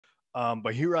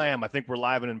But here I am. I think we're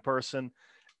live and in person.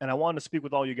 And I wanted to speak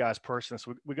with all you guys personally.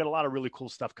 So we got a lot of really cool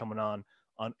stuff coming on.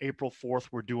 On April 4th,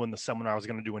 we're doing the seminar I was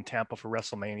going to do in Tampa for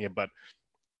WrestleMania, but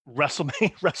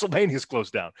WrestleMania is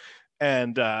closed down.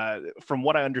 And from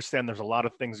what I understand, there's a lot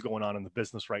of things going on in the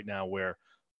business right now where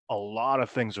a lot of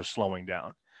things are slowing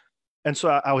down. And so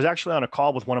I was actually on a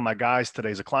call with one of my guys today.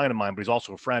 He's a client of mine, but he's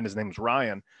also a friend. His name is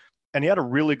Ryan. And he had a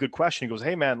really good question. He goes,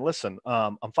 "Hey man, listen,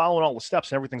 I'm following all the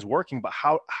steps and everything's working, but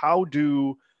how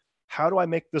do I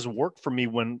make this work for me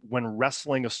when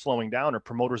wrestling is slowing down or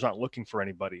promoters aren't looking for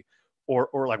anybody?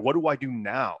 Or like what do I do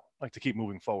now like to keep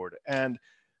moving forward?" And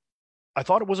I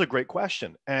thought it was a great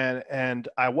question, and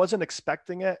I wasn't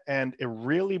expecting it, and it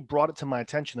really brought it to my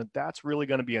attention that that's really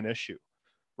going to be an issue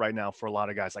right now for a lot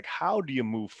of guys. Like, how do you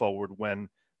move forward when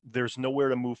there's nowhere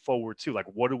to move forward to? Like,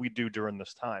 what do we do during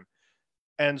this time?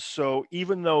 And so,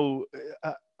 even though,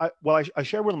 I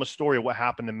shared with him a story of what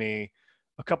happened to me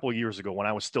a couple of years ago when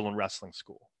I was still in wrestling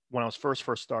school, when I was first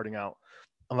starting out.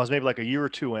 I was maybe like a year or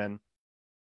two in,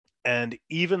 and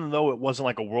even though it wasn't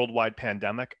like a worldwide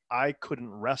pandemic, I couldn't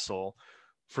wrestle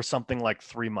for something like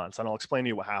 3 months. And I'll explain to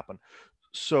you what happened.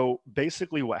 So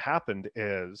basically, what happened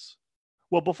is,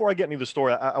 well, before I get into the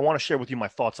story, I want to share with you my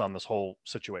thoughts on this whole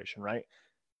situation, right?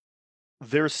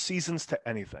 There's seasons to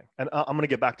anything. And I'm going to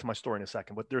get back to my story in a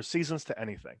second, but there's seasons to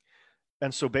anything.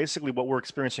 And so basically, what we're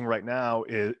experiencing right now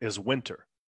is winter,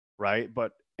 right?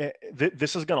 But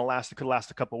this is going to last. It could last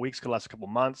a couple of weeks, could last a couple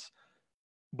of months.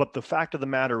 But the fact of the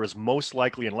matter is, most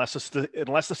likely, unless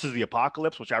this is the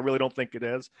apocalypse, which I really don't think it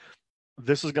is,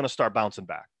 this is going to start bouncing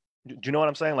back. Do you know what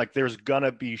I'm saying? Like, there's going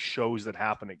to be shows that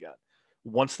happen again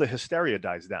once the hysteria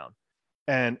dies down.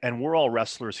 And we're all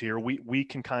wrestlers here. We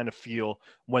can kind of feel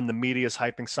when the media is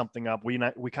hyping something up. We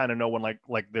kind of know when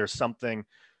like there's something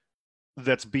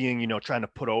that's being, trying to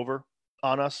put over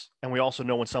on us, and we also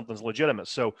know when something's legitimate.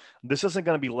 So this isn't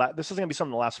going to be something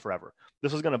that lasts forever.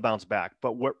 This is going to bounce back.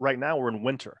 But right now we're in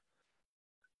winter,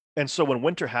 and so when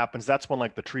winter happens, that's when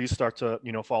like the trees start to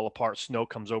fall apart, snow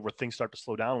comes over, things start to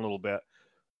slow down a little bit.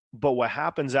 But what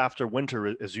happens after winter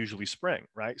is usually spring,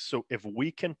 right? So if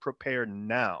we can prepare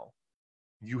now,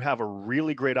 you have a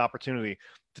really great opportunity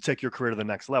to take your career to the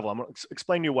next level. I'm going to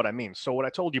explain to you what I mean. So what I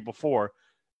told you before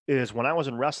is when I was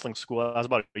in wrestling school, I was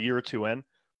about a year or two in,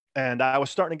 and I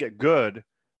was starting to get good,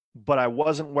 but I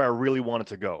wasn't where I really wanted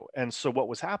to go. And so what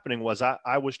was happening was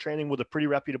I was training with a pretty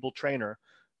reputable trainer,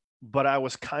 but I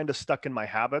was kind of stuck in my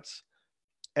habits,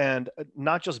 and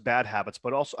not just bad habits,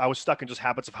 but also I was stuck in just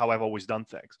habits of how I've always done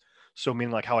things. So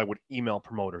meaning like how I would email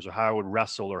promoters or how I would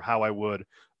wrestle or how I would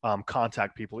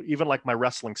contact people, even like my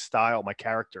wrestling style, my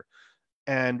character.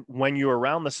 And when you're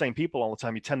around the same people all the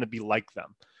time, you tend to be like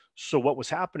them. So what was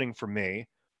happening for me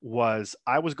was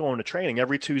I was going to training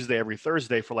every Tuesday, every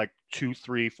Thursday for like 2,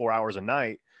 3, 4 hours a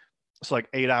night. It's like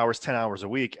 8 hours, 10 hours a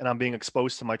week. And I'm being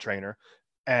exposed to my trainer.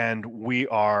 And we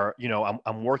are,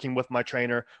 I'm working with my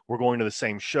trainer. We're going to the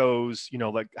same shows,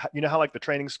 like, how like the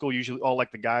training school, usually all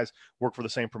like the guys work for the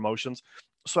same promotions.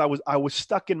 So I was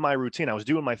stuck in my routine. I was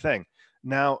doing my thing.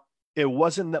 Now, it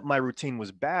wasn't that my routine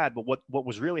was bad, but what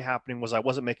was really happening was I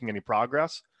wasn't making any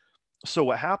progress. So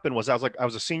what happened was I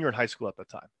was a senior in high school at the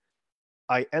time.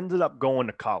 I ended up going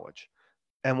to college.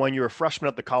 And when you're a freshman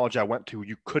at the college I went to,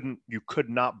 you could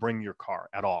not bring your car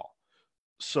at all.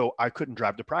 So I couldn't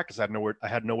drive to practice. I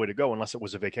had no way to go unless it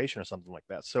was a vacation or something like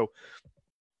that. So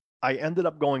I ended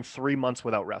up going 3 months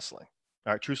without wrestling.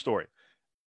 All right, true story.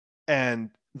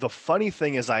 And the funny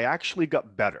thing is I actually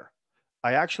got better.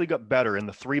 I actually got better in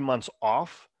the 3 months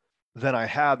off than I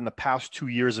had in the past 2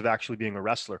 years of actually being a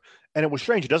wrestler. And it was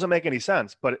strange. It doesn't make any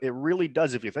sense, but it really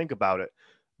does if you think about it.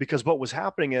 Because what was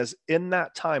happening is in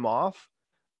that time off,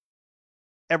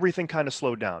 everything kind of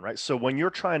slowed down, right? So when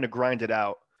you're trying to grind it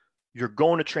out, you're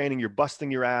going to training, you're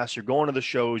busting your ass, you're going to the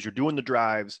shows, you're doing the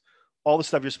drives, all the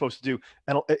stuff you're supposed to do.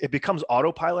 And it becomes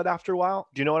autopilot after a while.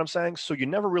 Do you know what I'm saying? So you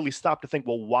never really stop to think,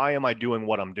 well, why am I doing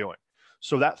what I'm doing?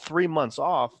 So that 3 months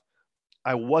off,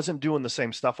 I wasn't doing the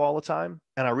same stuff all the time.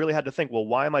 And I really had to think, well,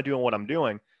 why am I doing what I'm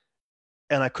doing?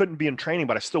 And I couldn't be in training,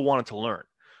 but I still wanted to learn.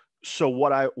 So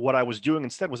what I was doing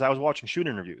instead was I was watching shoot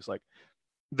interviews. Like,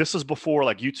 this is before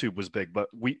like YouTube was big, but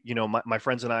my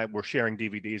friends and I were sharing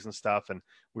DVDs and stuff, and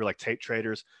we were like tape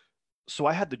traders. So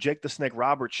I had the Jake the Snake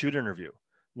Roberts shoot interview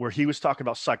where he was talking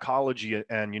about psychology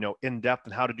and in depth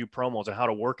and how to do promos and how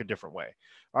to work a different way.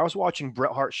 I was watching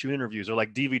Bret Hart shoot interviews, or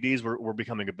like DVDs were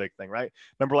becoming a big thing, right?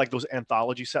 Remember like those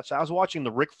anthology sets? I was watching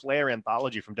the Ric Flair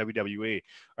anthology from WWE.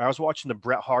 Or I was watching the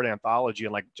Bret Hart anthology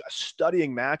and like just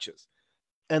studying matches.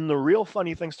 And the real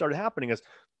funny thing started happening is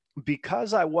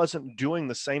because I wasn't doing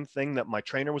the same thing that my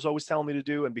trainer was always telling me to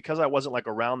do, and because I wasn't like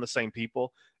around the same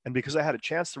people, and because I had a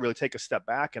chance to really take a step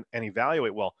back and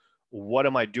evaluate, well, what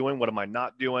am I doing? What am I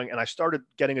not doing? And I started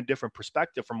getting a different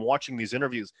perspective from watching these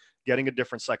interviews, getting a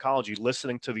different psychology,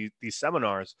 listening to these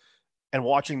seminars, and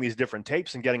watching these different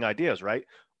tapes and getting ideas, right?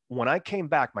 When I came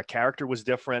back, my character was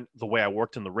different. The way I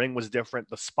worked in the ring was different.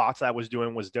 The spots I was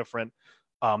doing was different.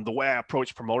 The way I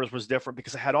approached promoters was different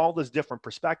because I had all this different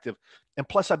perspective. And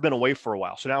plus, I've been away for a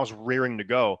while. So now I was rearing to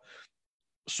go.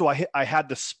 So I had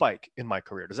this spike in my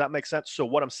career. Does that make sense? So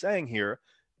what I'm saying here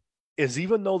is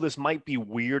even though this might be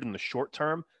weird in the short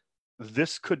term,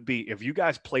 this could be, if you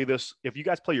guys play this, if you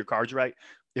guys play your cards right,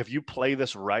 if you play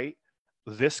this right,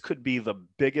 this could be the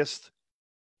biggest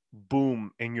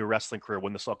boom in your wrestling career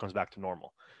when this all comes back to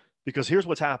normal. Because here's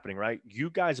what's happening, right? You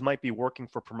guys might be working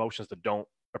for promotions that don't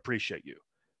appreciate you.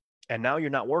 And now you're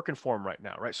not working for them right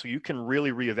now, right? So you can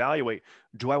really reevaluate,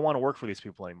 do I want to work for these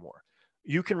people anymore?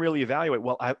 You can really evaluate,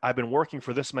 well, I've been working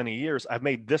for this many years. I've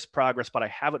made this progress, but I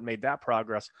haven't made that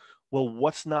progress. Well,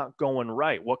 what's not going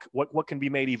right? What can be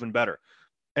made even better?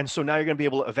 And so now you're going to be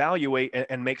able to evaluate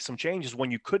and make some changes when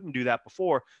you couldn't do that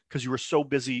before because you were so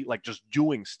busy like just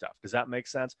doing stuff. Does that make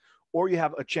sense? Or you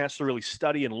have a chance to really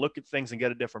study and look at things and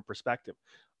get a different perspective.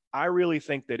 I really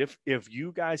think that if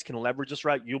you guys can leverage this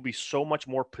right, you'll be so much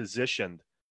more positioned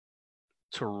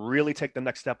to really take the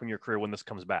next step in your career when this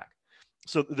comes back.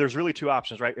 So there's really two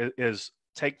options, right? Is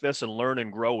take this and learn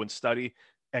and grow and study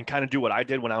and kind of do what I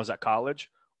did when I was at college,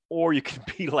 or you can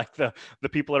be like the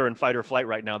people that are in fight or flight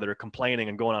right now that are complaining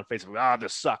and going on Facebook,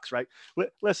 this sucks, right?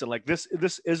 Listen, like this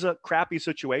is a crappy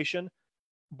situation,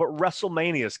 but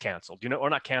WrestleMania is canceled, or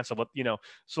not canceled, but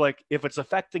so like if it's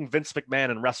affecting Vince McMahon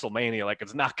and WrestleMania, like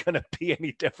it's not going to be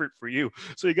any different for you.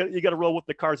 So you got to roll with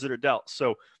the cards that are dealt.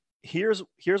 So here's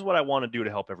what I want to do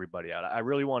to help everybody out. I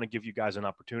really want to give you guys an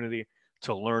opportunity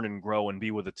to learn and grow and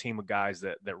be with a team of guys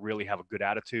that really have a good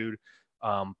attitude,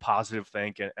 positive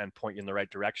think, and point you in the right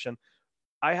direction.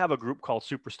 I have a group called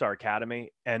Superstar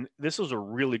Academy, and this is a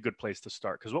really good place to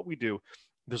start because what we do,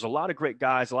 there's a lot of great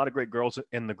guys, a lot of great girls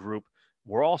in the group.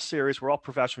 We're all serious. We're all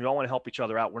professional. We all want to help each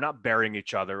other out. We're not burying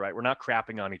each other, right? We're not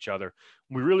crapping on each other.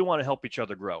 We really want to help each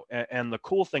other grow. And the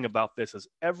cool thing about this is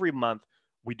every month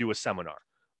we do a seminar.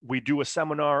 We do a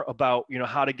seminar about,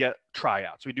 how to get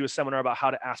tryouts. We do a seminar about how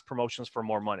to ask promotions for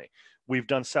more money. We've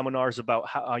done seminars about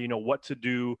how, what to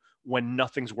do when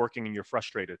nothing's working and you're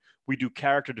frustrated. We do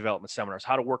character development seminars,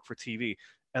 how to work for TV.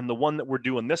 And the one that we're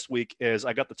doing this week is,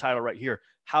 I got the title right here,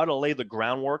 how to lay the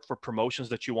groundwork for promotions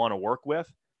that you want to work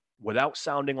with without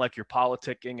sounding like you're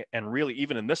politicking. And really,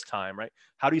 even in this time, right?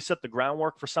 How do you set the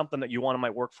groundwork for something that you want to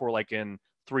might work for like in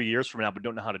 3 years from now, but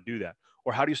don't know how to do that?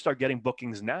 Or how do you start getting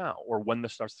bookings now or when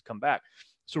this starts to come back?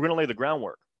 So we're going to lay the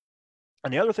groundwork.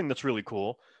 And the other thing that's really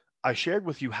cool, I shared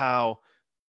with you how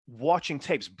watching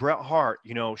tapes, Bret Hart,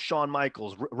 Shawn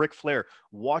Michaels, Ric Flair,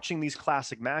 watching these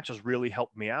classic matches really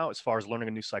helped me out as far as learning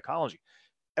a new psychology.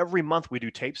 Every month we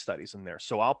do tape studies in there.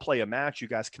 So I'll play a match. You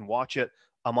guys can watch it.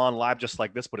 I'm on live just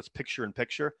like this, but it's picture in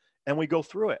picture. And we go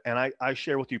through it. And I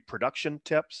share with you production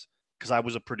tips because I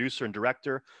was a producer and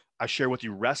director. I share with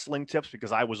you wrestling tips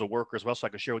because I was a worker as well. So I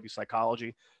can share with you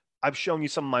psychology. I've shown you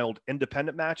some of my old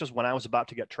independent matches when I was about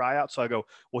to get tryouts. So I go,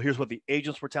 well, here's what the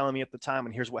agents were telling me at the time,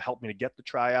 and here's what helped me to get the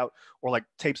tryout, or like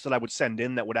tapes that I would send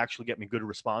in that would actually get me good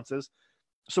responses.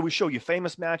 So we show you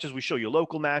famous matches, we show you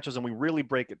local matches, and we really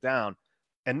break it down.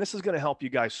 And this is going to help you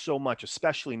guys so much,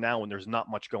 especially now when there's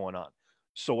not much going on.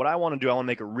 So what I want to do, I want to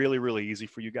make it really, really easy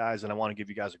for you guys, and I want to give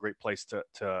you guys a great place to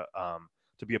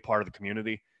be a part of the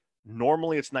community.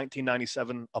 Normally it's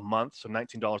 $19.97 a month, so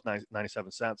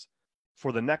 $19.97.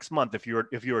 For the next month, if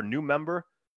you're a new member,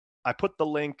 I put the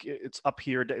link. It's up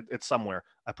here. It's somewhere.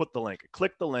 I put the link.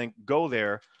 Click the link. Go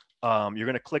there. You're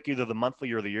going to click either the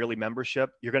monthly or the yearly membership.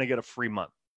 You're going to get a free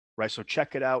month, right? So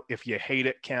check it out. If you hate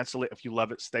it, cancel it. If you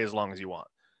love it, stay as long as you want.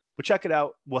 But check it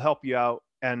out. We'll help you out.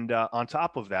 And on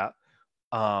top of that,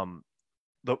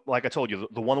 like I told you,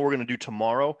 the one we're going to do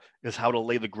tomorrow is how to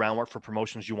lay the groundwork for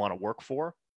promotions you want to work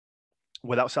for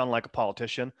without sounding like a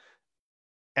politician.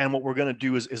 And what we're going to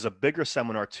do is a bigger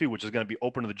seminar too, which is going to be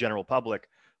open to the general public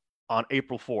on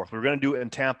April 4th. We're going to do it in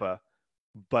Tampa,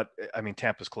 but I mean,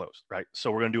 Tampa's closed, right?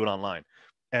 So we're going to do it online.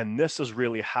 And this is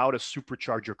really how to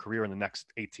supercharge your career in the next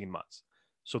 18 months.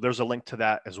 So there's a link to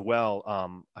that as well.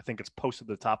 I think it's posted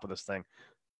at the top of this thing.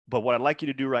 But what I'd like you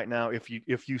to do right now, if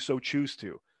you so choose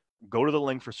to, go to the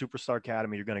link for Superstar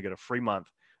Academy. You're going to get a free month.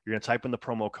 You're going to type in the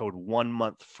promo code 1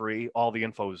 month free. All the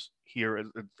info's here.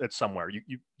 It's somewhere.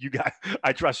 You guys,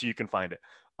 I trust you can find it.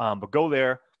 But go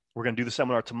there. We're going to do the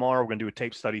seminar tomorrow. We're going to do a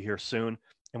tape study here soon.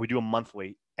 And we do a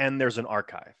monthly. And there's an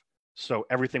archive. So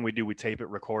everything we do, we tape it,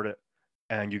 record it,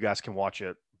 and you guys can watch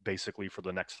it basically for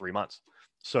the next 3 months.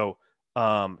 So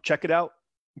check it out.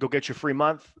 Go get your free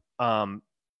month.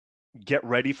 Get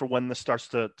ready for when this starts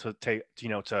to take,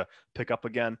 to pick up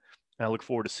again. And I look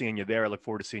forward to seeing you there. I look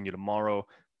forward to seeing you tomorrow.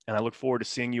 And I look forward to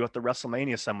seeing you at the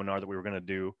WrestleMania seminar that we were going to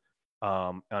do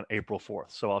on April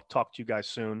 4th. So I'll talk to you guys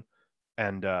soon.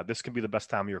 And this can be the best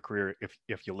time of your career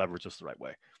if you leverage this the right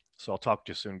way. So I'll talk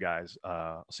to you soon, guys.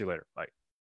 I'll see you later. Bye.